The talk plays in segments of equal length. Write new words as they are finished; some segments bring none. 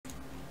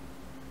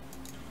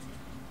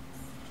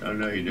Oh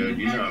no, you don't.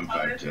 You know I'm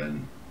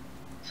 5'10".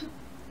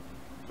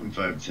 I'm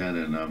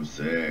 5'10" and I'm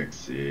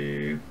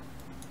sexy.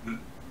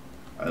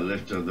 I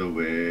lift other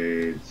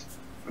weights.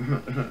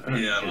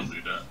 Yeah, I don't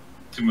do that.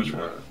 Too much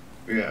work.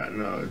 Yeah,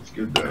 no, it's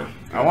good though.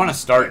 I want to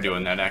start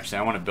doing that actually.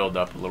 I want to build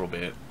up a little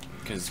bit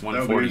because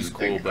 140 is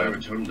cool, but I'm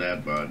a total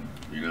dad bod,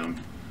 you know.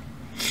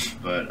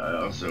 But I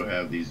also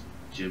have these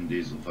Jim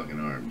Diesel fucking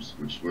arms,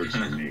 which works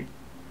for me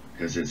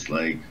because it's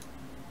like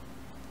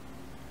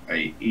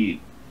I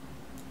eat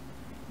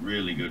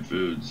really good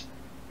foods,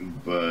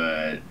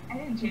 but I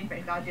didn't change my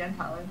goddamn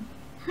talent.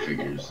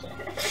 figures.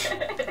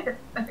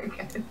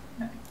 Okay.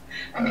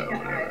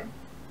 Whatever.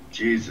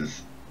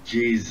 Jesus.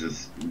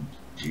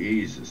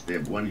 They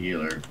have one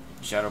healer.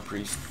 Shadow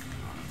Priest.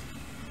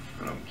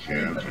 I don't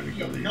care. I'm trying to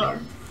kill the healer.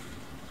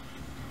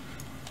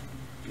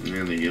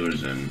 And the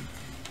healer's in.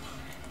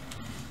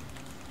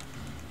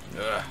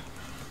 Ugh.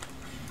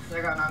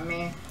 They're going on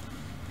me.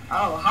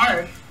 Oh,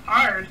 hard.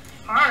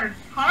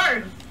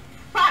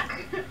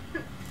 Fuck.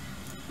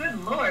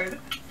 Good lord.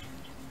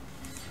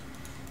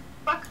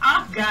 Fuck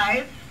off,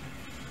 guys.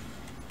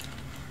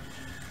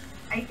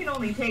 I can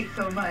only take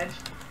so much.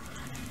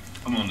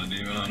 I'm on the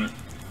Demon Hunter.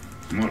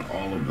 I'm on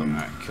all of them.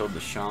 Alright, killed the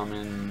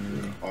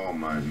Shaman. All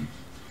mine.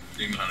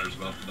 Demon Hunter's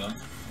about to die.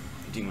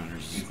 Demon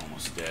Hunter's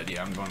almost dead.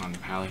 Yeah, I'm going on the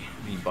Pally.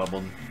 He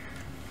bubbled.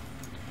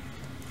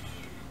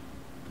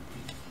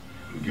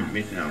 Get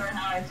me now.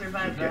 How I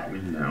survived that.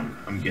 Get me now.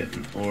 I'm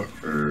getting 4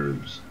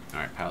 herbs.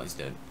 Alright, Pally's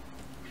dead.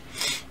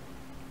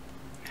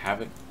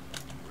 Havoc.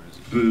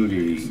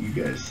 Booty. You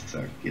guys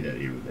suck. Get out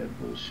of here with that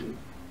bullshit.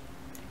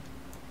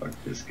 Fuck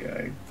this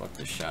guy. Fuck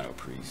the Shadow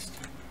Priest.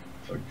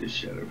 Fuck this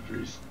Shadow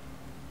Priest.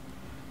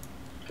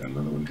 Got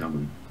another one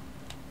coming.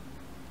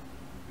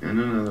 And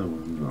another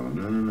one.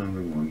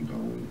 Another one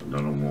going.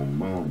 Another one.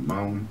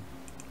 Moan.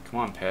 Come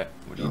on, Pet.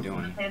 What are you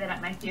doing? Say that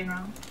at my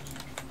funeral.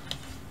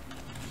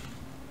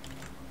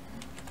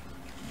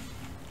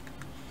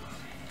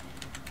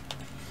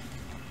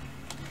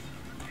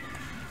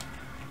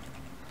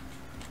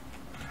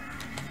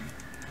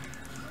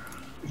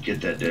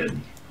 Get that dead.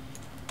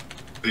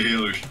 The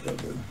healers. That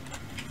dead.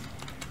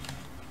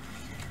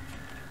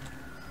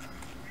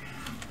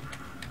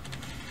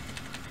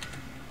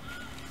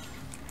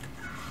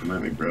 Come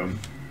at me, bro.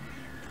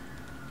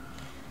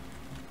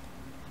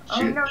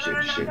 Shit,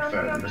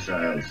 fire the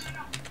missiles.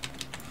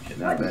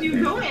 Getting out of What are that you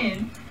damage.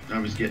 doing? I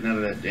was getting out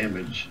of that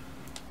damage.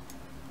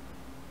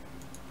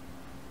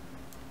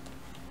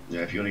 Yeah,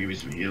 if you want to give me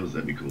some heals,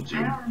 that'd be cool too. I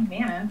don't have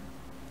mana.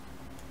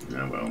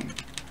 Yeah, well,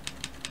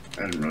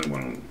 I didn't really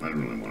want it.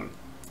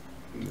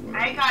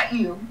 I got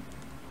you.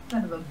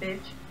 Son of a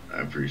bitch. I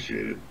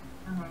appreciate it.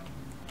 Uh-huh.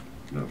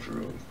 No, for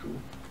real, it's cool.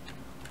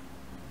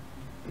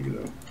 Thank you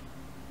though.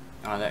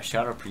 Oh, that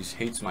Shadow Priest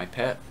hates my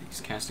pet.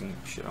 He's casting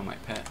shit on my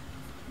pet.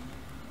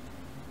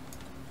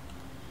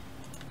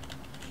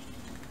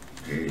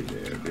 Hey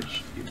there,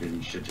 bitch. You've been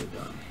shitted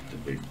on. The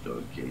big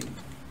dog came.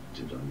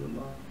 Shit on your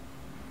lawn.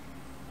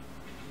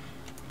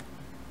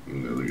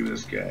 Look at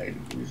this guy.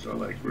 He's all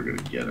like, we're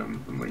gonna get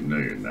him. I'm like, no,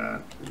 you're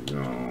not.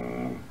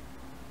 No.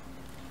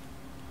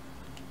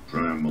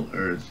 Primal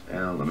Earth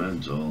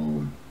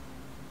Elemental.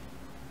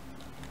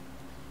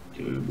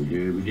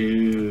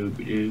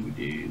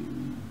 Dooby-dooby-dooby-dooby-doo.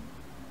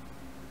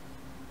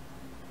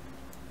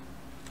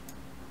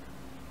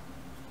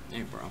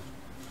 Hey, bro.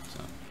 What's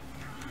up?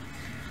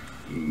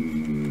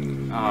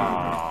 Mm.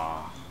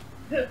 Ah.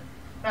 That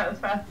was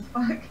fast as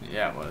fuck.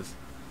 Yeah, it was.